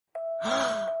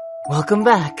Welcome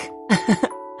back.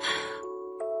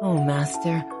 Oh,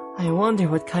 Master, I wonder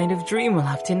what kind of dream we'll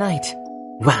have tonight.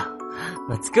 Well,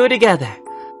 let's go together.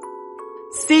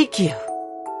 CQ!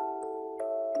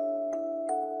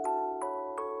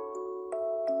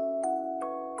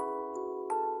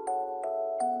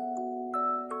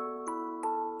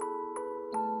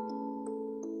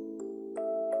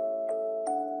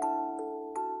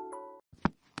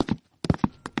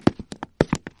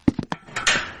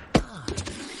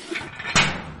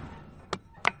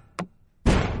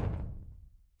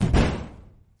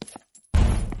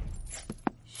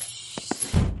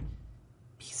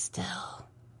 Still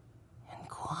and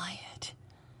quiet.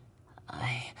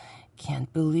 I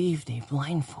can't believe they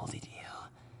blindfolded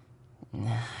you.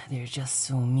 They're just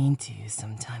so mean to you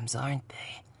sometimes, aren't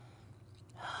they?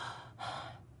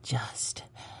 Just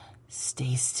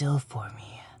stay still for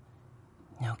me,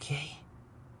 okay?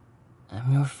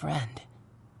 I'm your friend.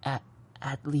 At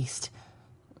least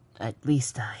I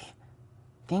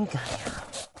think I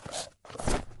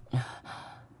am.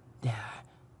 There,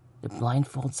 the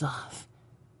blindfold's off.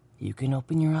 You can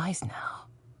open your eyes now.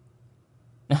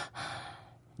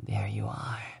 There you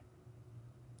are.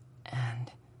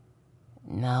 And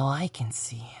now I can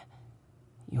see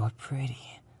your pretty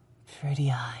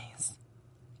eyes.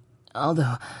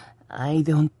 Although I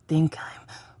don't think I'm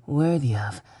worthy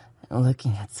of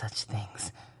looking at such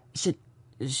things.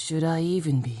 Should I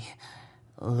even be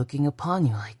looking upon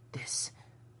you like this?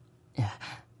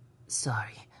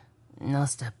 Sorry. Now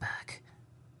step back.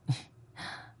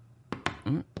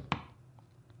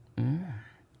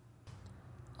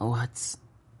 What's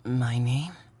my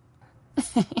name?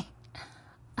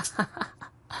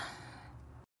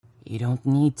 You don't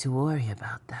need to worry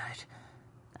about that.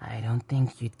 I don't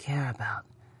think you'd care about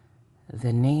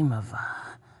the name of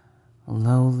a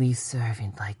lowly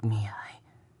servant like me.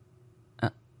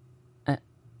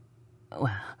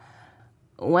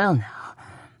 Well now,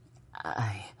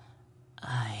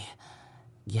 I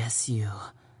guess you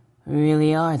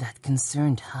really are that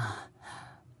concerned, huh?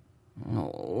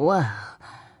 Well,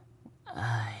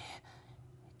 I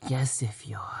guess if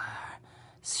you're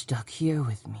stuck here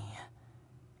with me,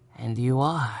 and you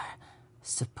are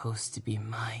supposed to be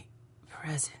my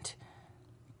present,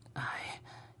 I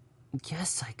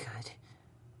guess I could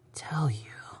tell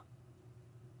you.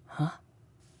 Huh?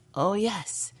 Oh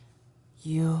yes,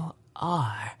 you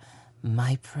are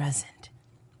my present.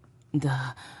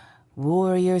 The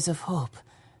Warriors of Hope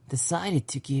decided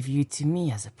to give you to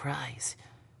me as a prize,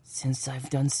 since I've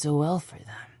done so well for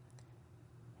them.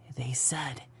 They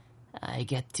said I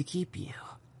get to keep you.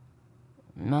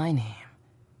 My name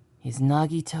is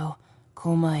Nagito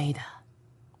Komaeda.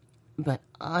 But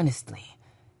honestly,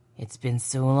 it's been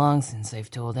so long since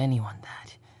I've told anyone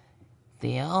that.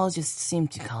 They all just seem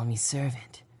to call me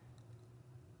servant.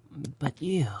 But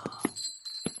you...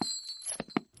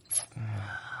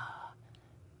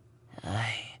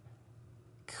 I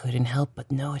couldn't help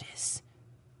but notice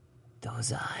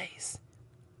those eyes.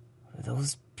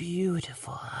 Those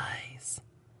beautiful eyes.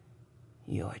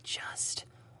 You're just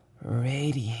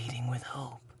radiating with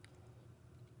hope.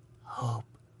 Hope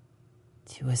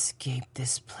to escape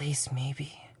this place,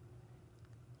 maybe?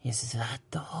 Is that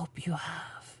the hope you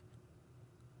have?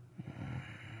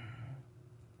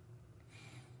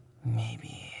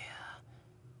 Maybe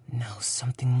no,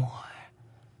 something more.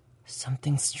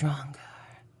 Something stronger.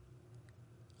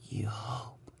 You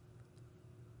hope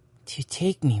to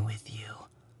take me with you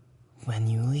when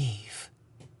you leave.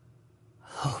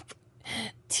 Hope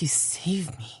to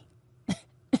save me.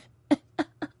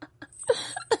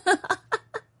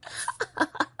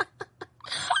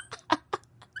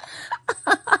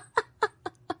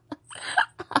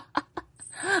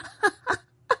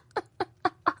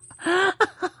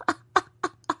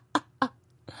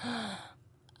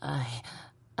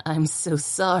 I'm so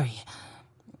sorry.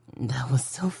 That was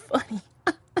so funny.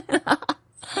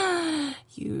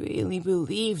 You really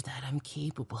believe that I'm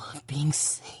capable of being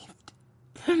saved.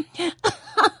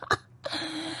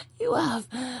 You have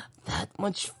that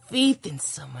much faith in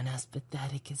someone as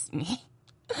pathetic as me.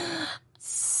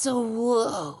 So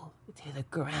low to the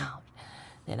ground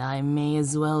that I may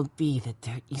as well be the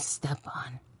dirt you step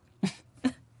on.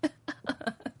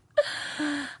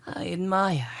 I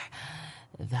admire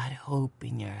that hope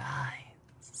in your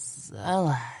eyes,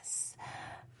 alas.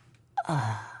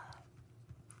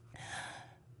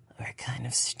 We're kind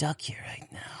of stuck here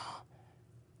right now.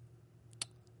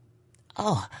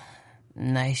 Oh,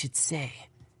 and I should say,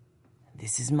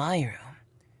 this is my room.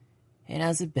 It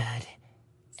has a bed,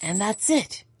 and that's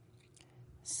it.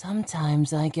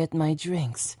 Sometimes I get my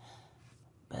drinks,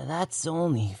 but that's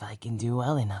only if I can do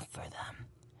well enough for them.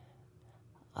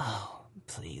 Oh,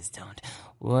 please don't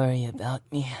worry about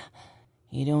me.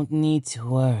 You don't need to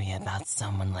worry about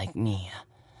someone like me.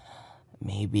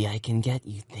 Maybe I can get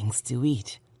you things to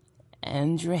eat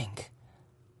and drink.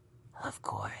 Of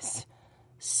course,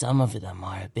 some of them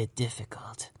are a bit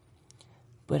difficult,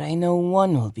 but I know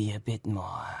one will be a bit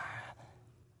more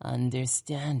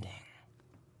understanding.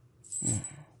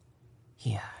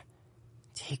 Here,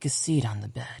 take a seat on the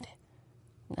bed.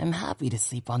 I'm happy to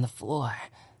sleep on the floor.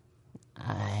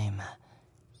 I'm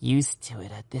used to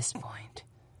it at this point.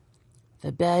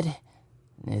 The bed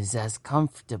is as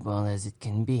comfortable as it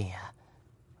can be,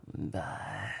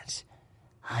 but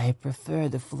I prefer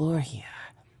the floor here.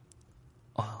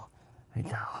 Oh,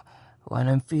 though, when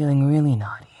I'm feeling really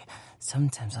naughty,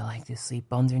 sometimes I like to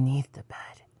sleep underneath the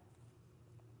bed.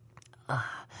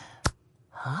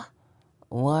 Huh?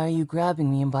 Why are you grabbing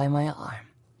me by my arm?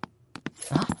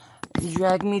 Huh? You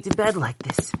drag me to bed like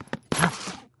this.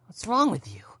 What's wrong with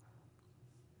you?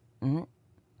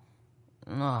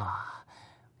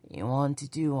 You want to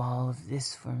do all of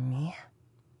this for me?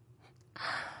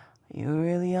 You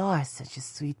really are such a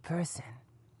sweet person,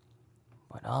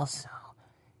 but also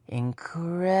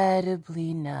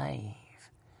incredibly naive.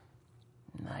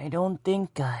 I don't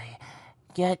think I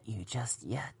get you just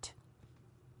yet,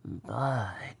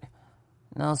 but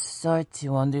I'll start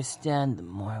to understand the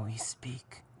more we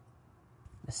speak.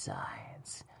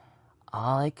 Besides,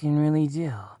 all I can really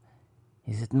do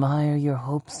is admire your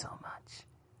hope so much.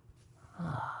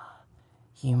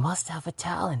 You must have a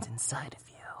talent inside of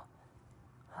you.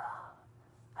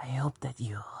 I hope that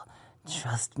you'll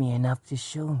trust me enough to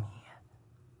show me.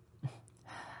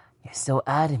 You're so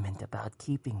adamant about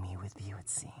keeping me with you, it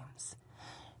seems.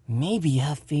 Maybe you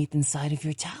have faith inside of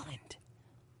your talent.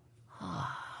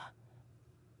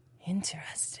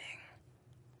 Interesting.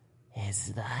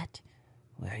 Is that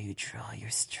where you draw your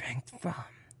strength from?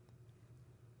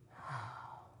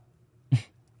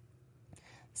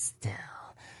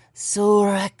 Still, so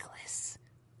reckless.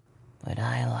 But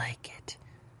I like it.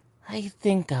 I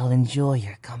think I'll enjoy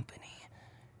your company.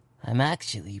 I'm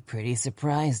actually pretty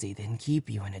surprised they didn't keep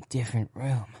you in a different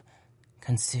room,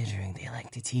 considering they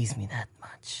like to tease me that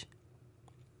much.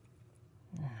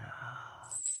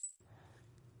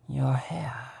 Your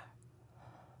hair.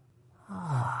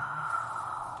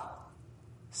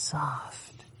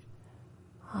 Soft.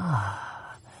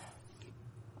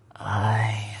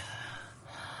 I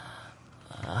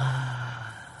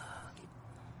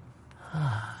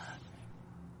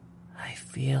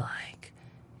feel like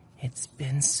it's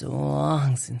been so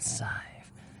long since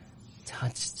I've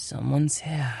touched someone's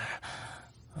hair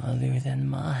other than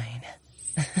mine.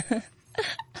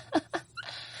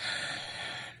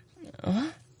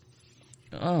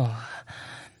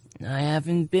 I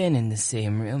haven't been in the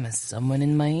same room as someone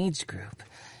in my age group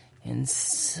in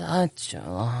such a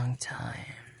long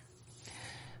time.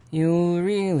 You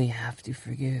really have to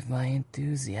forgive my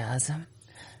enthusiasm.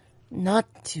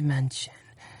 Not to mention,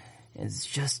 it's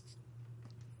just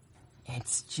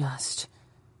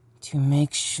to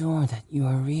make sure that you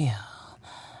are real.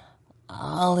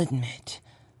 I'll admit,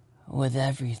 with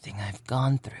everything I've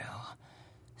gone through,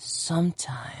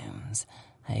 sometimes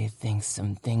I think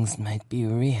some things might be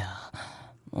real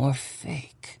or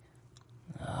fake.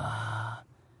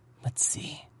 But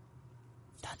see,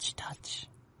 touch.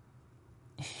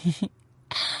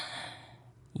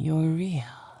 You're real.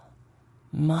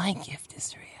 My gift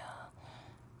is real.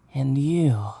 And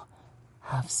you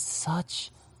have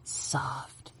such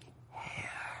soft hair.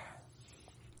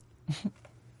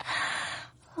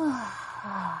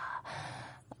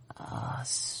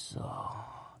 So,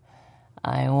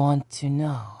 I want to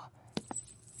know,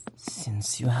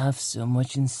 since you have so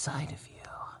much inside of you,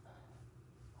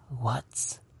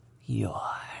 what's your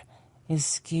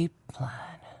escape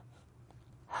plan?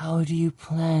 How do you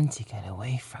plan to get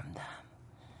away from them?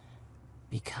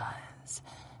 Because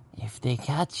if they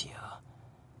catch you,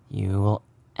 you will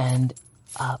end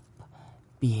up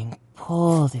being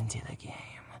pulled into the game,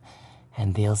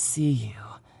 and they'll see you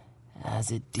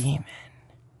as a demon.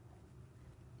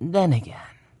 Then again,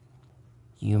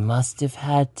 you must have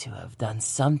had to have done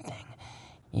something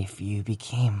if you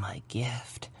became my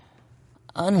gift.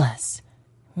 Unless,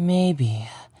 maybe,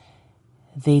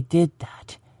 they did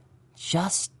that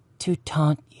just to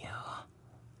taunt you.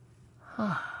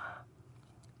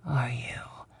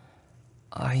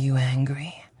 Are you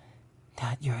angry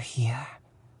that you're here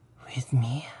with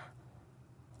me?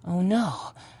 Oh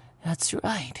no, that's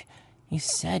right. You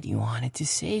said you wanted to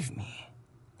save me.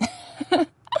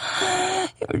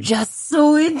 You're just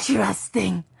so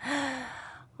interesting.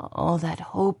 All that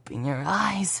hope in your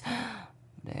eyes.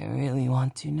 I really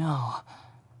want to know.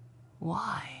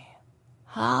 Why?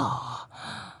 How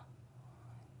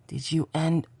did you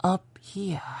end up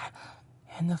here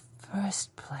in the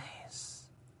first place?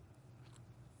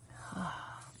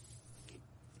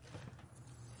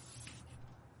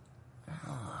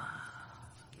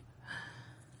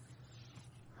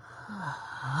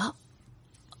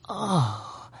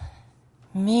 Oh,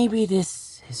 maybe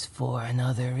this is for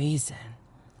another reason.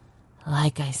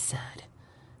 Like I said,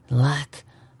 lack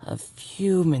of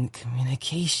human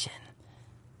communication.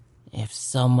 If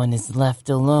someone is left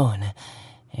alone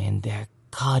and they're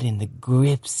caught in the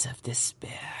grips of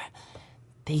despair,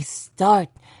 they start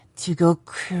to go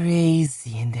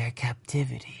crazy in their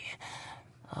captivity.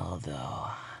 Although,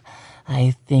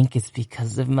 I think it's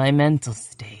because of my mental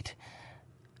state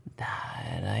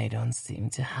that I don't seem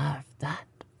to have that.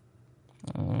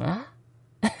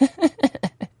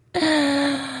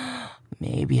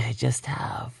 Maybe I just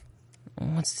have...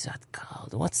 What's that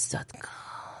called?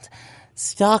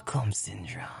 Stockholm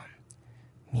Syndrome.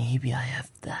 Maybe I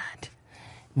have that.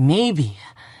 Maybe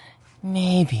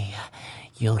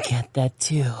you'll get that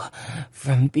too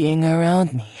from being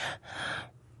around me.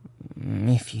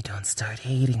 If you don't start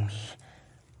hating me.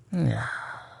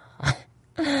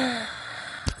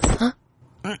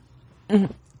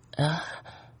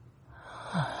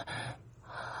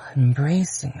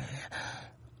 Embracing me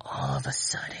all of a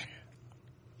sudden.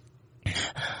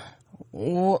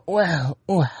 Well,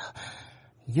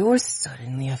 you're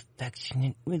suddenly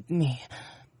affectionate with me.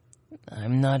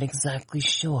 I'm not exactly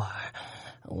sure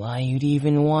why you'd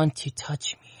even want to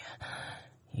touch me.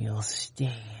 You'll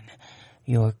stain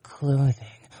your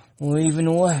clothing, or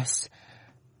even worse,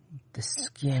 the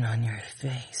skin on your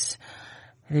face,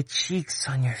 the cheeks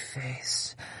on your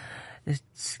face, the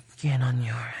skin on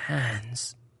your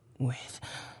hands with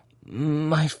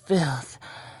my filth.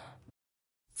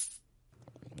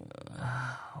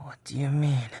 What do you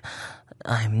mean?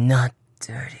 I'm not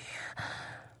dirty.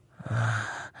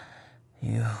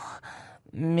 You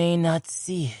may not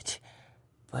see it,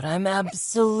 but I'm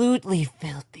absolutely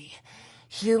filthy.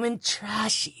 Human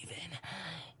trash even.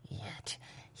 Yet,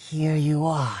 here you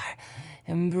are,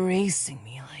 embracing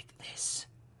me like this.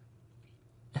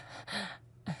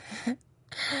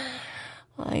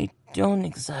 I don't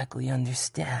exactly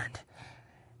understand.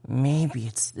 Maybe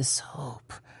it's this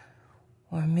hope.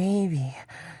 Or maybe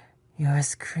you're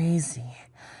as crazy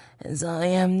as I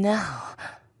am now.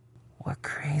 Or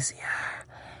crazier.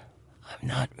 I'm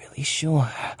not really sure.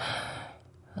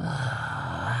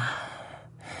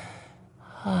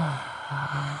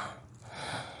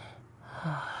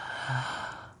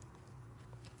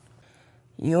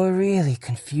 You're really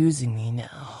confusing me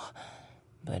now,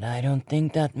 but I don't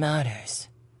think that matters.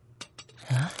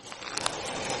 Huh?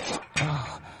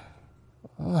 Oh,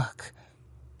 look,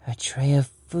 a tray of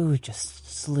food just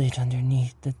slid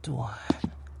underneath the door.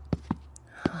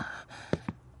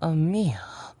 A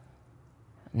meal.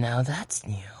 Now that's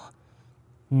new.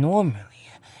 Normally,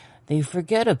 they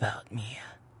forget about me.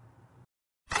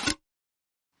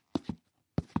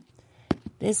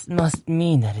 This must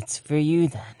mean that it's for you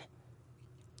then.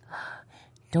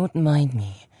 Don't mind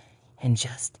me, and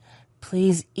just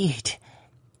please eat.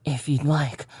 If you'd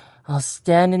like, I'll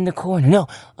stand in the corner. No,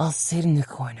 I'll sit in the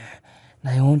corner,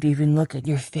 and I won't even look at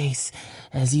your face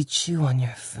as you chew on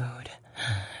your food,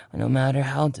 no matter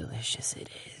how delicious it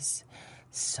is.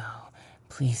 So,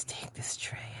 please take this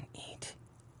tray and eat.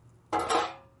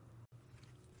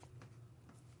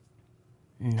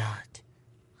 Not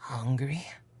hungry?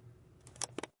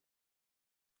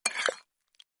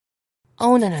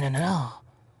 Oh, no.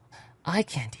 I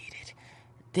can't eat it.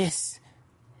 This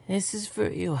is for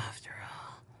you after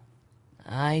all.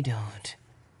 I don't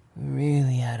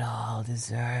really at all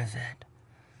deserve it.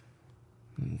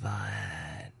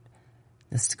 But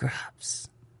the scraps,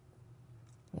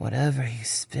 whatever you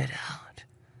spit out,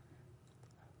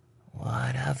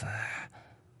 whatever,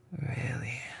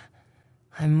 really,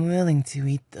 I'm willing to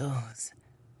eat those.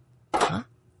 Huh?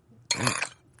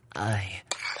 I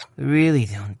really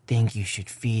don't think you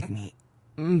should feed me,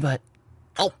 but...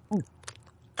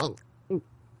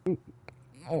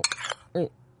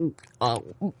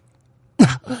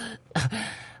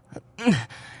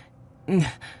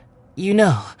 You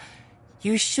know,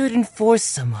 you shouldn't force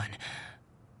someone.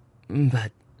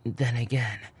 But then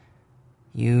again,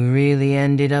 you really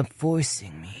ended up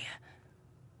forcing me.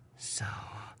 So,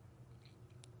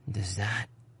 does that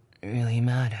really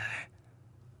matter?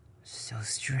 So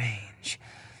strange.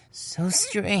 So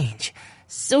strange.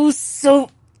 So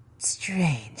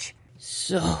strange.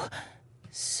 So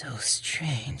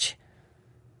strange.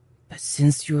 But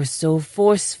since you're so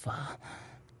forceful,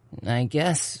 I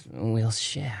guess we'll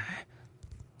share.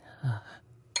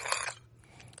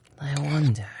 I want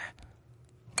wonder,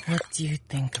 what do you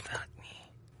think about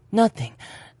me? Nothing.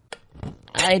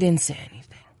 I didn't say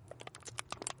anything.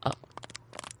 Oh.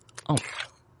 Oh.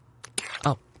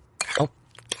 Oh. Oh.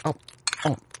 Oh.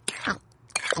 Oh.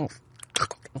 Oh.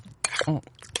 Oh.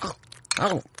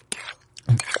 Oh.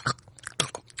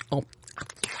 Oh.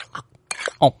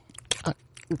 Oh.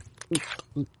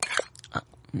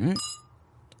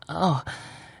 Oh.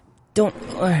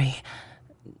 Don't worry.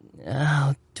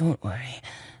 Oh, don't worry.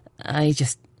 I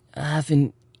just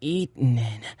haven't eaten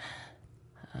in...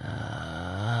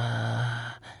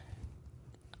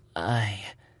 I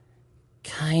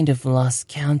kind of lost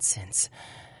count since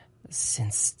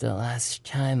the last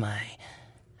time I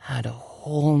had a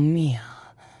whole meal,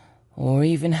 or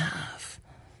even half.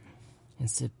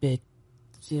 It's a bit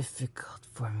difficult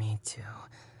for me to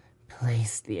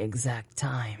place the exact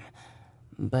time,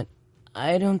 but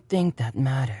I don't think that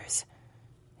matters,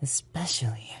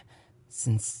 especially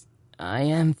since I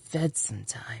am fed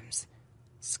sometimes,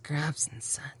 scraps and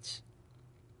such.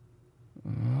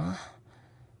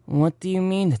 What do you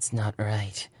mean it's not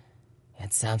right?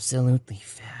 It's absolutely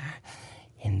fair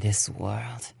in this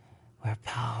world where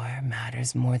power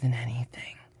matters more than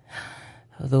anything.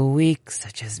 The weak,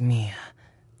 such as me,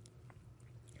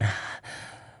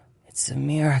 it's a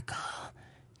miracle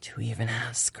to even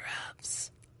have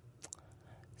scraps.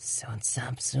 So it's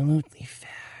absolutely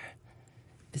fair.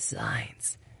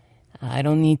 Besides, I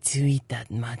don't need to eat that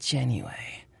much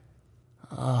anyway.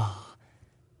 Oh,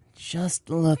 just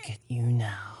look at you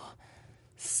now.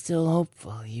 Still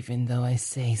hopeful even though I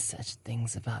say such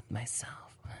things about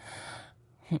myself.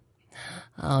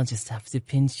 I'll just have to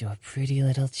pinch your pretty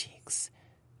little cheeks.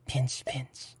 Pinch,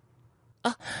 pinch.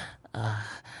 I'm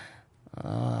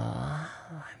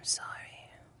sorry.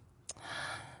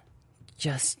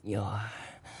 Just your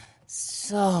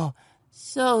so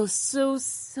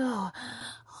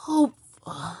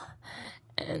hopeful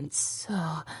and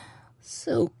so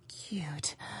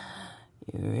cute.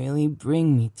 You really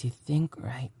bring me to think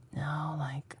right now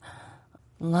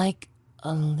like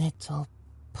a little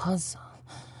puzzle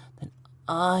that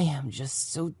I am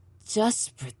just so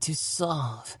desperate to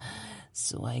solve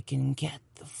so I can get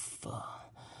the full,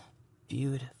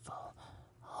 beautiful,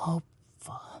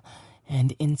 hopeful,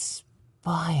 and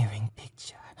inspiring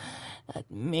picture that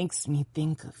makes me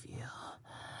think of you.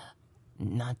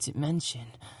 Not to mention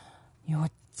your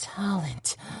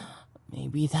talent.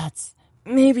 Maybe that's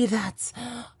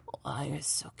why you're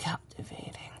so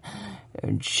captivating.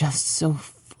 You're just so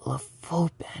full of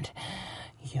hope and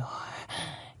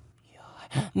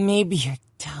maybe your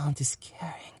talent is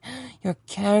caring. Your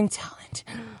caring talent.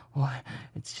 Or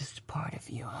it's just part of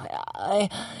you.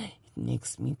 It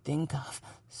makes me think of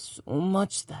so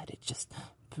much that it just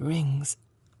brings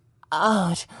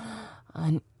out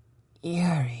an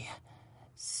eerie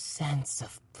sense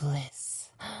of bliss.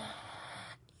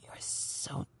 You're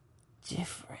so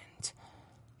different,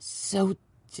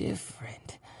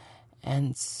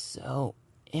 and so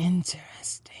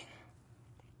interesting.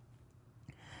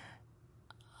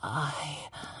 I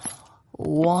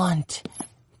want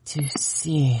to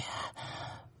see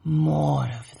more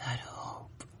of that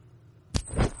hope.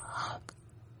 Hug,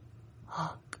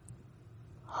 hug,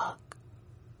 hug,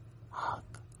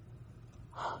 hug,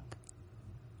 hug,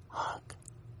 hug,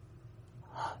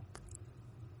 hug,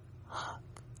 hug.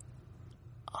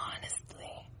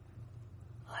 Honestly,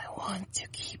 I want to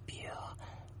keep you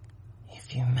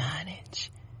if you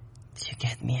manage to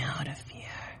get me out of here.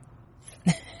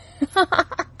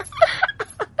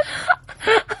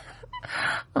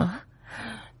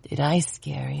 Did I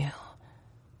scare you?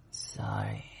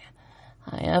 Sorry.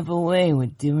 I have a way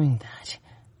with doing that.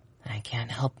 I can't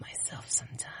help myself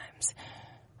sometimes.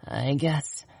 I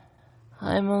guess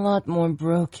I'm a lot more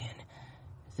broken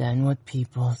than what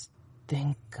people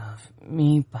think of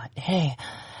me, but hey,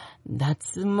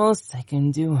 that's the most I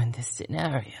can do in this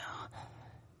scenario.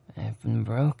 I've been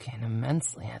broken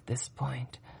immensely at this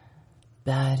point.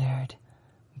 Battered,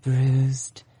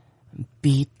 bruised,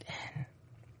 beaten.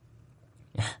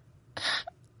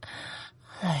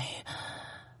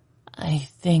 I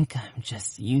think I'm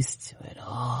just used to it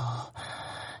all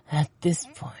at this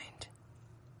point.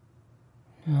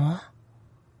 Huh?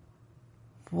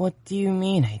 What do you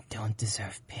mean I don't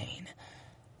deserve pain?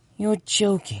 You're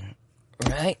joking,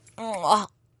 right?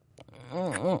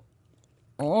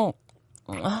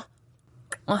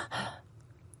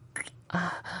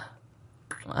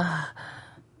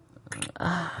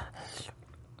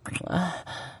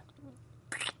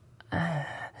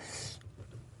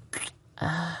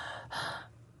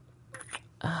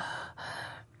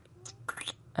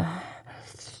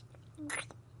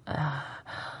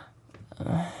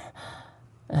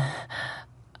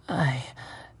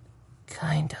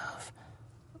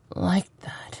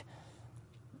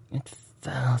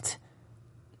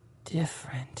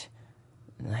 different,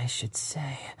 I should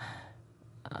say.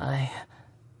 I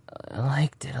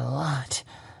liked it a lot.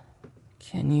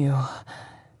 Can you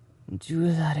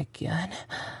do that again?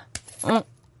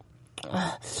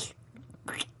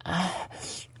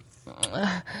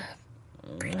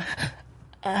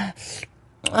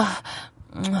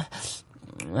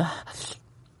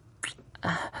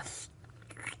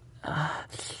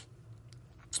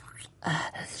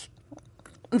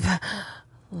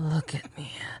 Look at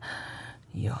me.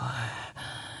 You're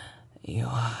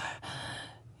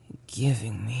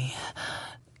giving me.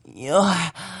 You're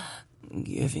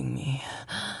giving me.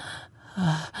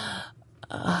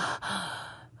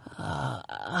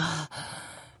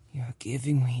 You're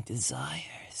giving me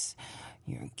desires.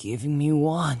 You're giving me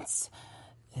wants.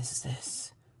 Is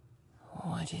this...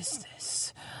 What is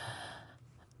this?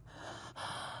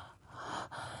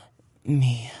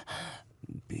 Me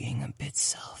being a bit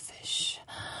selfish.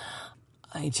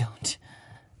 I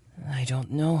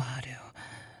don't know how to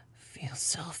feel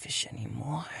selfish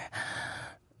anymore.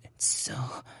 It's so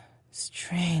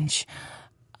strange.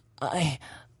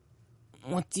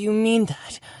 What do you mean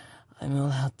that I'm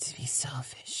allowed to be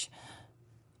selfish?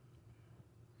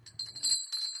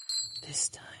 This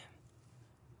time,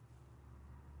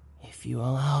 if you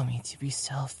allow me to be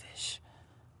selfish,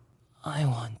 I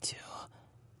want to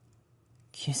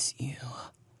kiss you.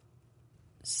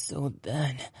 So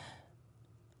then,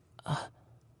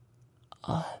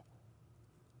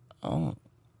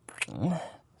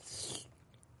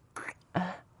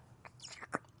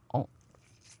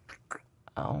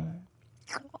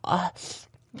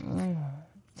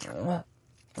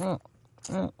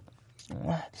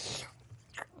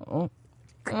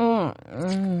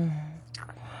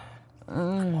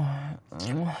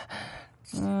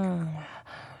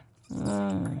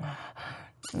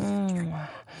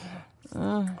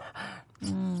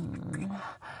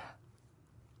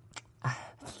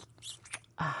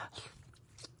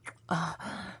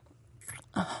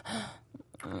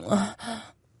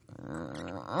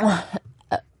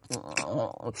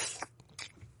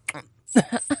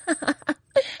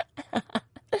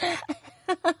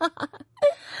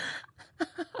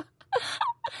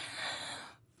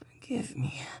 forgive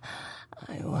me.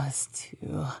 I was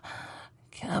too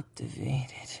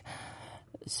captivated.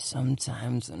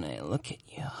 Sometimes when I look at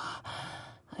you,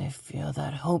 I feel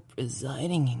that hope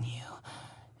residing in you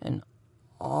and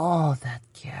all that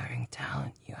caring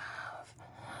talent you have.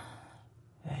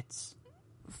 It's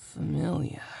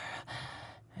familiar,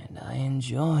 and I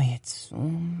enjoy it so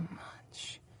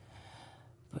much.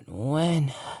 But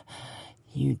when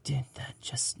you did that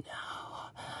just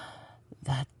now,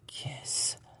 that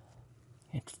kiss,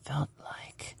 it felt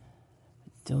like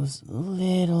those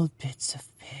little bits of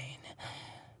pain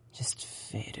just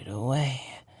faded away,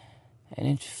 and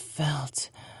it felt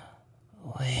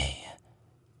way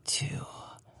too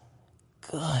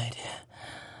good.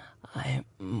 I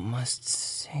must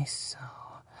say so.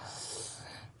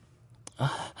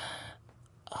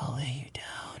 I'll lay you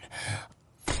down.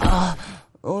 I'll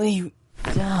lay you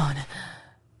down.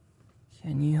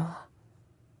 Can you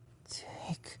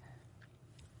take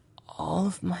all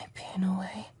of my pain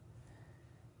away?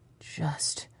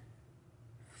 Just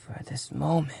for this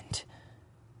moment.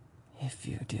 If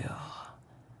you do,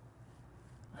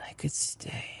 I could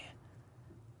stay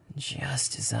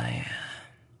just as I am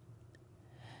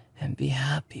and be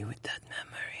happy with that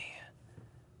memory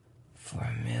for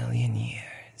 1,000,000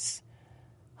 years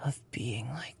of being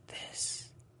like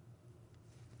this.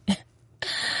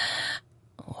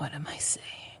 What am I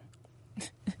saying?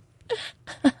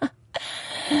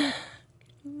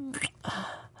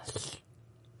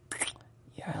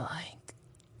 You're like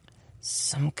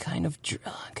some kind of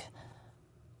drug.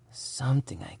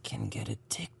 Something I can get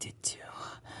addicted to.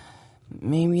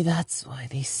 Maybe that's why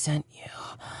they sent you.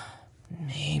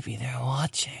 Maybe they're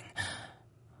watching.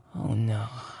 Oh no,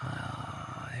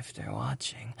 if they're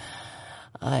watching,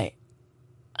 no,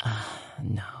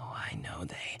 I know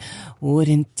they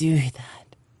wouldn't do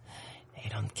that. They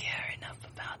don't care enough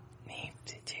about me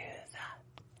to do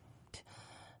that.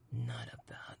 Not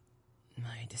about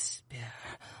my despair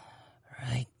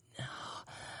right now.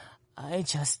 I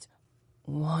just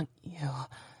want you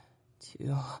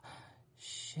to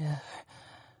share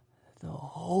the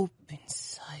hope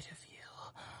inside of you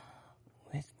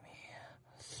with me.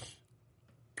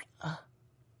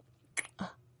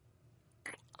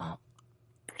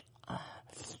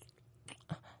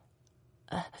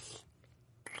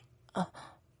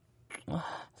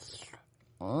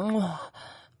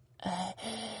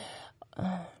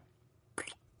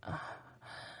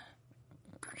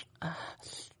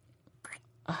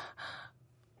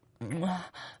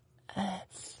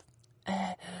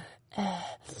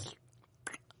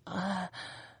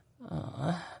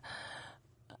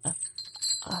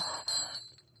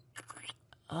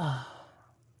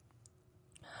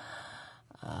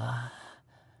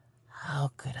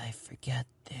 How could I forget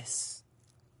this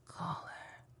collar?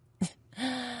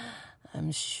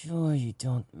 I'm sure you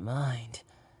don't mind,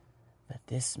 but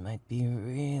this might be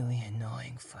really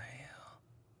annoying for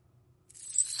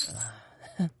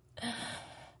you.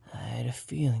 I had a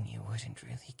feeling you wouldn't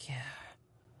really care.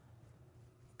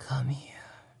 Come here.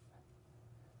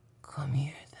 Come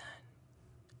here, then.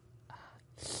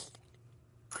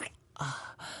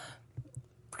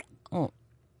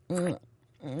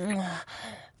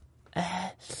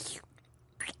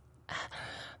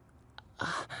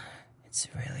 It's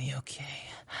really okay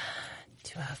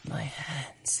to have my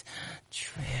hands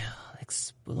trail,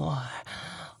 explore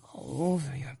all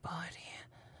over your body.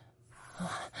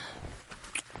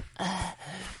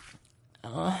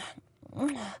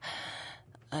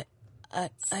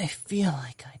 I feel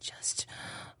like I just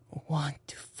want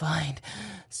to find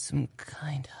some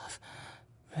kind of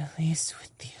release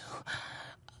with you.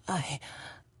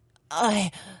 I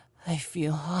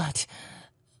feel hot.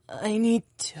 I need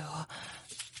to.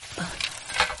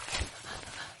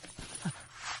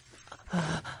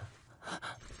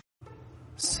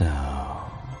 So,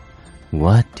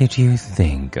 what did you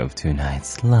think of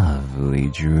tonight's lovely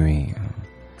dream?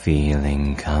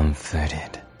 Feeling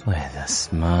comforted with a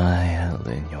smile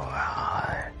in your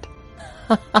heart.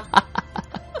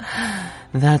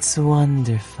 That's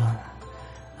wonderful.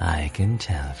 I can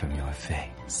tell from your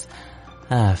face.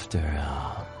 After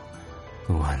all,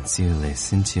 once you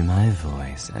listen to my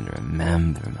voice and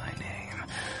remember my name,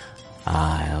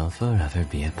 I'll forever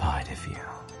be a part of you.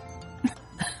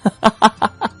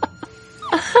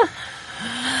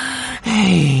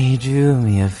 Hey, do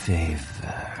me a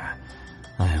favor.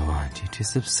 I want you to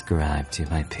subscribe to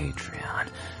my Patreon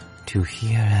to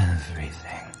hear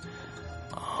everything.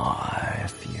 Or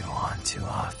if you want to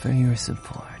offer your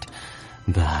support,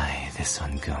 buy this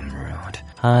on Gumroad.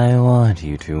 I want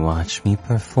you to watch me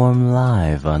perform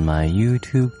live on my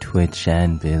YouTube, Twitch,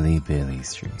 and Bilibili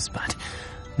streams. But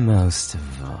most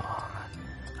of all,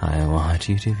 I want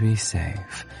you to be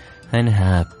safe and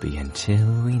happy until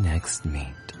we next meet.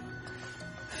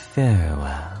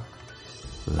 Farewell,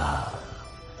 love,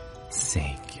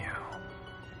 Seikyu.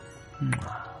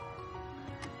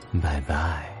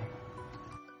 Bye-bye.